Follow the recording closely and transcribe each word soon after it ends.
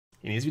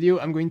In this video,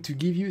 I'm going to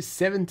give you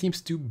 7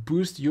 tips to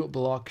boost your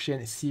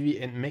blockchain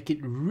CV and make it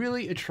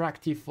really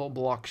attractive for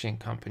blockchain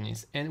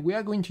companies. And we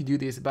are going to do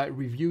this by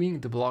reviewing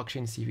the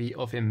blockchain CV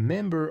of a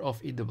member of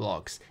Eat the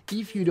Blocks.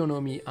 If you don't know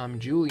me, I'm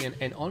Julian,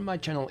 and on my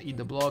channel Eat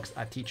the Blocks,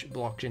 I teach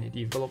blockchain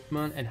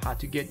development and how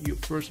to get your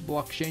first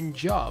blockchain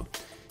job.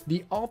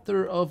 The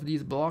author of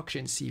this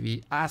blockchain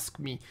CV asked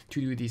me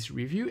to do this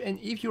review, and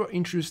if you're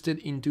interested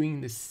in doing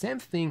the same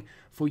thing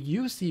for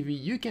your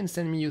CV, you can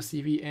send me your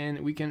CV and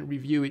we can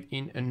review it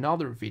in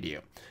another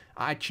video.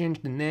 I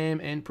changed the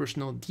name and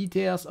personal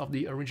details of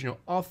the original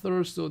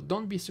author, so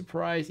don't be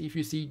surprised if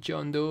you see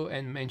John Doe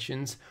and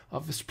mentions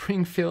of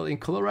Springfield in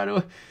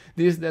Colorado.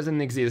 This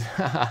doesn't exist.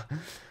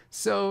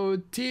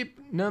 So tip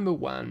number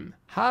 1,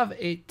 have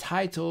a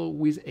title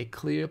with a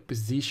clear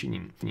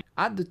positioning.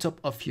 At the top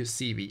of your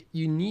CV,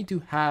 you need to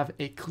have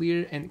a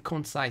clear and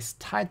concise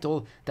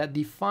title that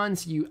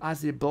defines you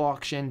as a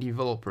blockchain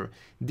developer.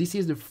 This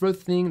is the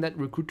first thing that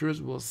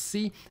recruiters will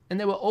see, and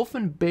they will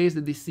often base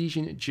the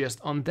decision just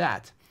on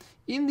that.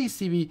 In this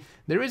CV,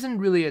 there isn't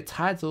really a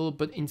title,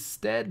 but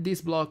instead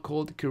this block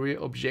called Career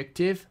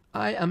Objective.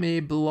 I am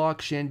a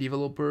blockchain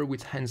developer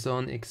with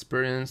hands-on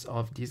experience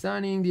of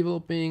designing,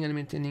 developing, and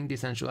maintaining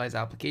decentralized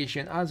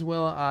application as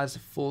well as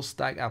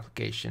full-stack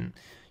application.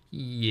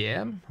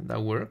 Yeah,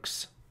 that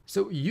works.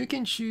 So you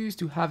can choose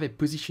to have a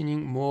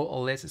positioning more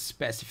or less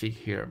specific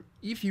here.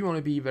 If you want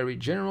to be very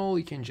general,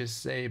 you can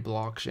just say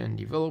blockchain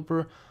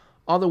developer.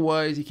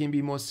 Otherwise, you can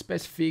be more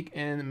specific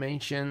and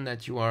mention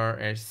that you are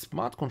a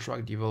smart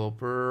contract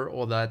developer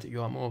or that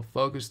you are more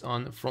focused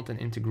on front-end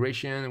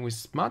integration with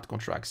smart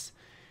contracts.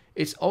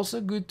 It's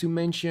also good to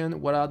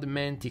mention what are the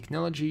main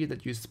technologies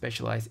that you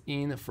specialize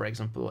in, for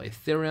example,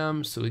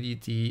 Ethereum,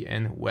 Solidity,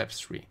 and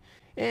Web3.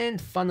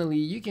 And finally,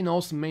 you can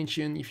also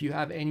mention if you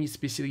have any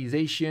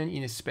specialization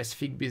in a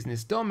specific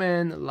business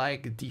domain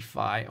like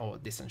DeFi or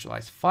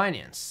decentralized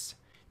finance.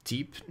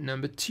 Tip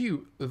number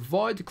 2,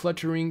 avoid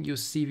cluttering your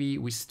CV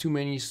with too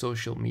many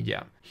social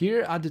media.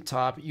 Here at the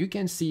top, you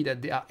can see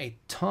that there are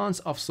tons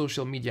of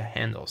social media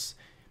handles.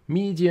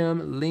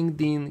 Medium,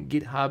 LinkedIn,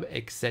 GitHub,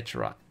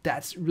 etc.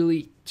 That's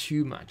really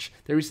too much.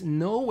 There is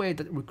no way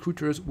that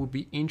recruiters would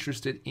be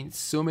interested in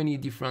so many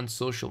different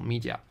social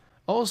media.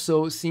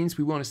 Also, since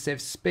we want to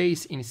save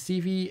space in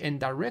CV and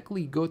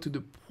directly go to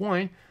the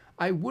point,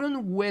 I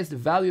wouldn't waste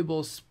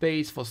valuable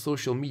space for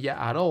social media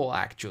at all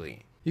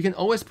actually. You can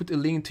always put a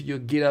link to your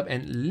GitHub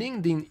and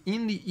LinkedIn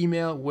in the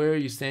email where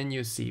you send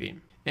your CV.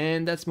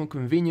 And that's more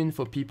convenient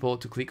for people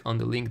to click on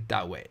the link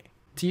that way.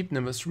 Tip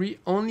number 3,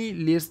 only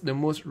list the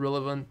most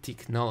relevant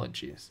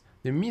technologies.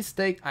 The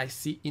mistake I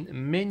see in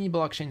many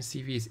blockchain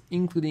CVs,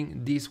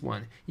 including this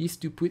one, is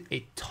to put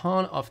a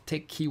ton of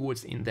tech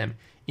keywords in them,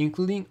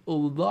 including a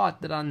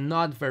lot that are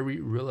not very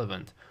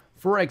relevant.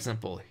 For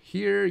example,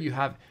 here you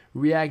have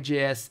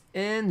React.js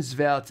and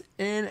Svelte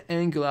and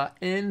Angular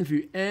and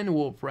Vue and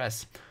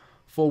WordPress.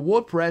 For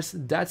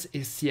WordPress, that's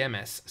a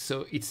CMS,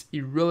 so it's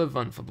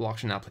irrelevant for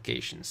blockchain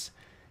applications.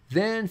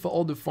 Then for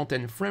all the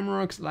front-end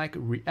frameworks like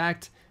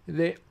React,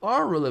 they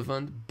are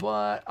relevant,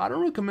 but I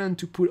don't recommend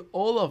to put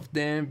all of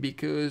them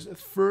because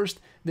first,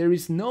 there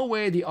is no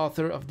way the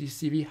author of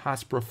this CV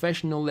has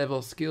professional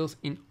level skills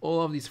in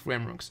all of these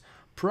frameworks.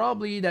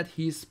 Probably that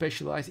he's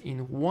specialized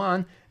in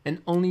one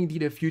and only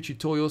did a few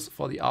tutorials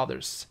for the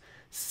others.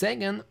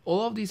 Second,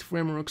 all of these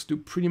frameworks do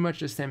pretty much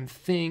the same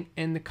thing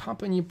and the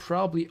company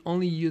probably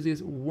only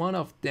uses one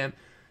of them,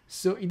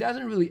 so it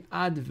doesn't really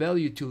add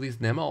value to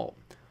list them all.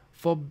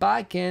 For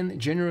backend,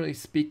 generally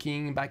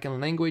speaking,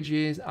 backend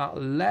languages are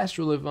less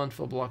relevant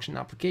for blockchain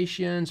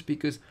applications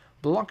because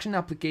blockchain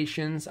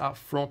applications are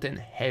front-end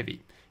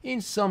heavy.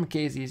 In some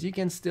cases, you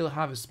can still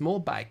have a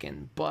small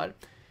backend, but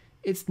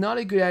it's not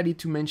a good idea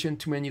to mention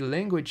too many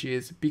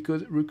languages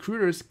because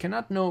recruiters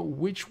cannot know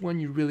which one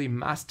you really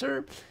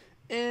master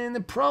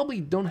and probably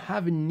don't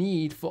have a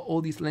need for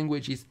all these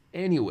languages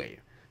anyway.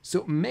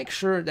 So make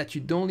sure that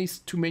you don't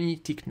list too many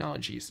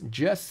technologies.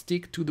 Just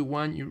stick to the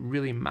one you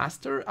really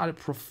master at a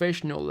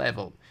professional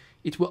level.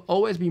 It will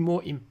always be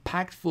more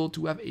impactful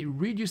to have a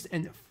reduced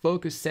and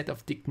focused set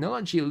of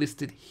technology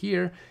listed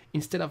here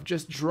instead of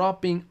just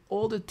dropping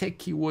all the tech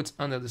keywords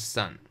under the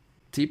sun.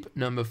 Tip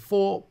number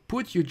 4,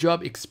 put your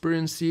job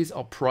experiences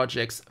or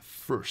projects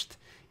first.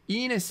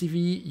 In a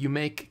CV, you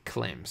make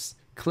claims.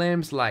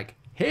 Claims like,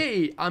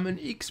 hey, I'm an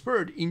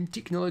expert in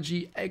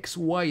technology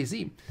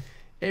XYZ.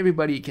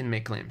 Everybody can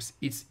make claims.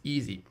 It's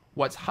easy.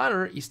 What's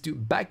harder is to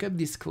back up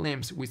these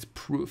claims with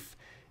proof.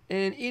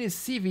 And in a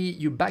CV,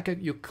 you back up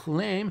your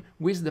claim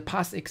with the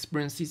past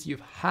experiences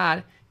you've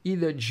had,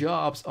 either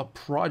jobs or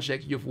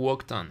projects you've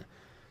worked on.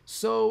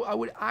 So I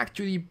would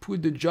actually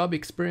put the job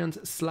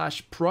experience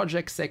 /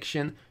 project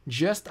section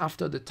just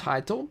after the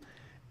title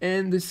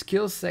and the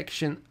skills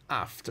section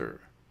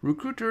after.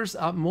 Recruiters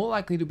are more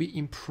likely to be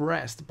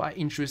impressed by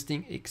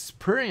interesting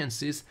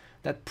experiences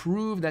that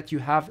prove that you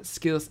have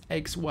skills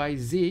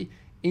XYZ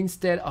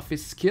instead of a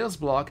skills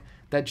block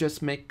that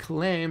just make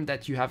claim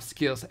that you have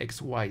skills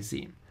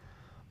XYZ.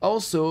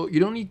 Also, you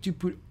don't need to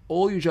put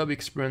all your job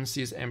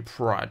experiences and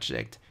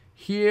project.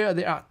 Here,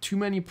 there are too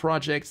many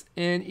projects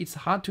and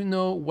it's hard to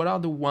know what are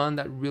the ones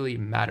that really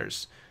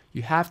matters.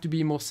 You have to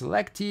be more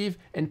selective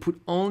and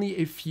put only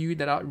a few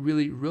that are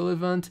really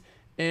relevant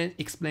and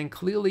explain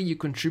clearly your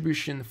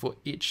contribution for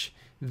each.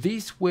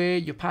 This way,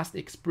 your past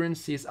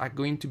experiences are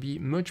going to be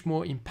much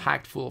more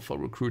impactful for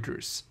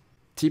recruiters.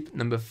 Tip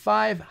number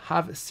 5,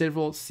 have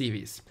several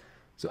CVs.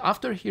 So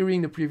after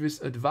hearing the previous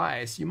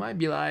advice, you might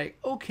be like,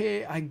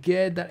 okay, I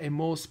get that a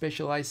more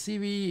specialized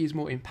CV is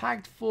more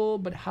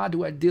impactful, but how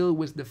do I deal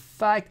with the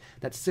fact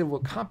that several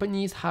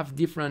companies have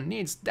different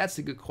needs? That's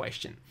a good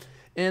question.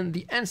 And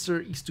the answer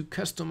is to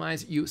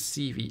customize your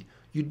CV.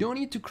 You don't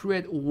need to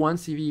create one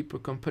CV per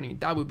company,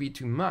 that would be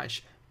too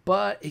much.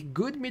 But a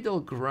good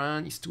middle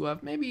ground is to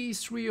have maybe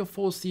 3 or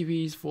 4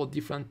 CVs for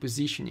different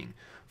positioning.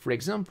 For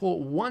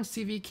example, one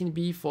CV can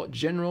be for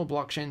general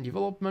blockchain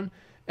development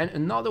and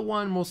another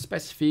one more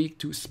specific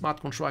to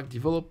smart contract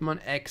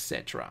development,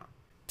 etc.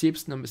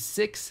 Tips number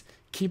 6,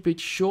 keep it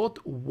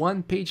short,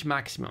 1 page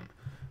maximum.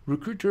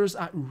 Recruiters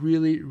are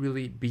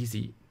really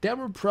busy. They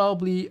will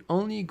probably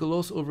only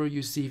gloss over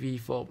your CV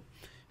for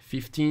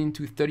 15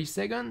 to 30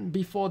 seconds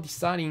before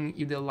deciding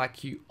if they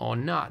like you or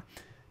not.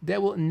 They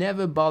will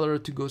never bother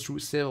to go through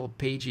several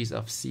pages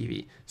of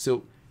CV.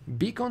 So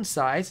be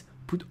concise,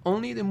 put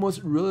only the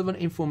most relevant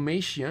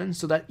information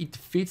so that it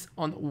fits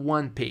on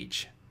one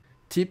page.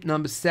 Tip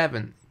number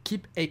 7,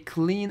 keep a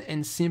clean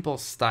and simple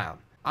style.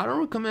 I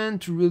don't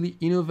recommend to really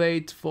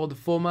innovate for the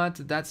format,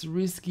 that's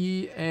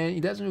risky and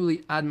it doesn't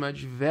really add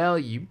much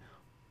value.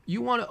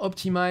 You want to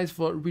optimize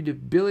for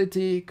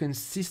readability,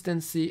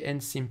 consistency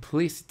and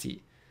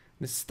simplicity.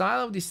 The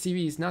style of the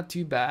CV is not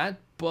too bad,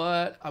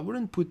 but I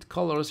wouldn't put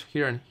colors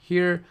here and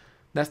here.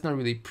 That's not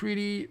really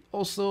pretty.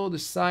 Also, the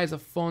size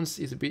of fonts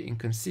is a bit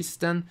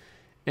inconsistent,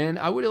 and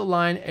I would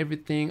align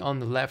everything on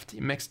the left.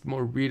 It makes it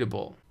more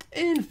readable.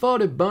 And for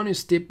the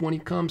bonus tip when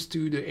it comes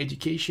to the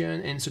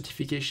education and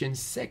certification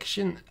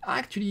section,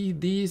 actually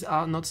these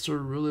are not so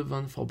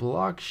relevant for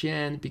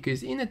blockchain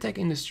because in the tech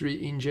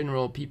industry in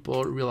general,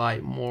 people rely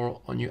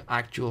more on your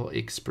actual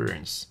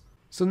experience.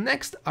 So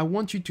next, I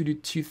want you to do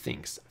 2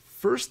 things.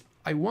 First,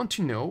 I want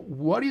to know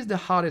what is the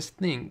hardest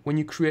thing when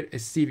you create a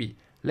CV.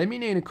 Let me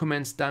know in the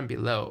comments down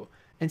below.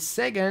 And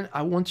second,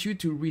 I want you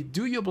to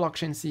redo your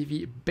blockchain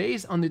CV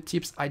based on the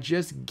tips I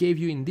just gave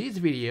you in this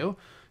video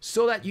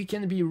so that you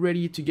can be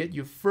ready to get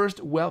your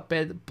first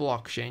well-paid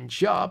blockchain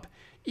job.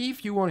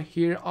 If you want to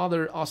hear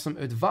other awesome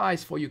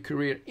advice for your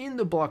career in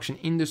the blockchain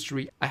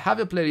industry, I have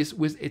a playlist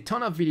with a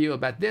ton of video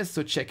about this,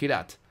 so check it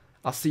out.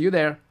 I'll see you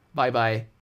there. Bye bye.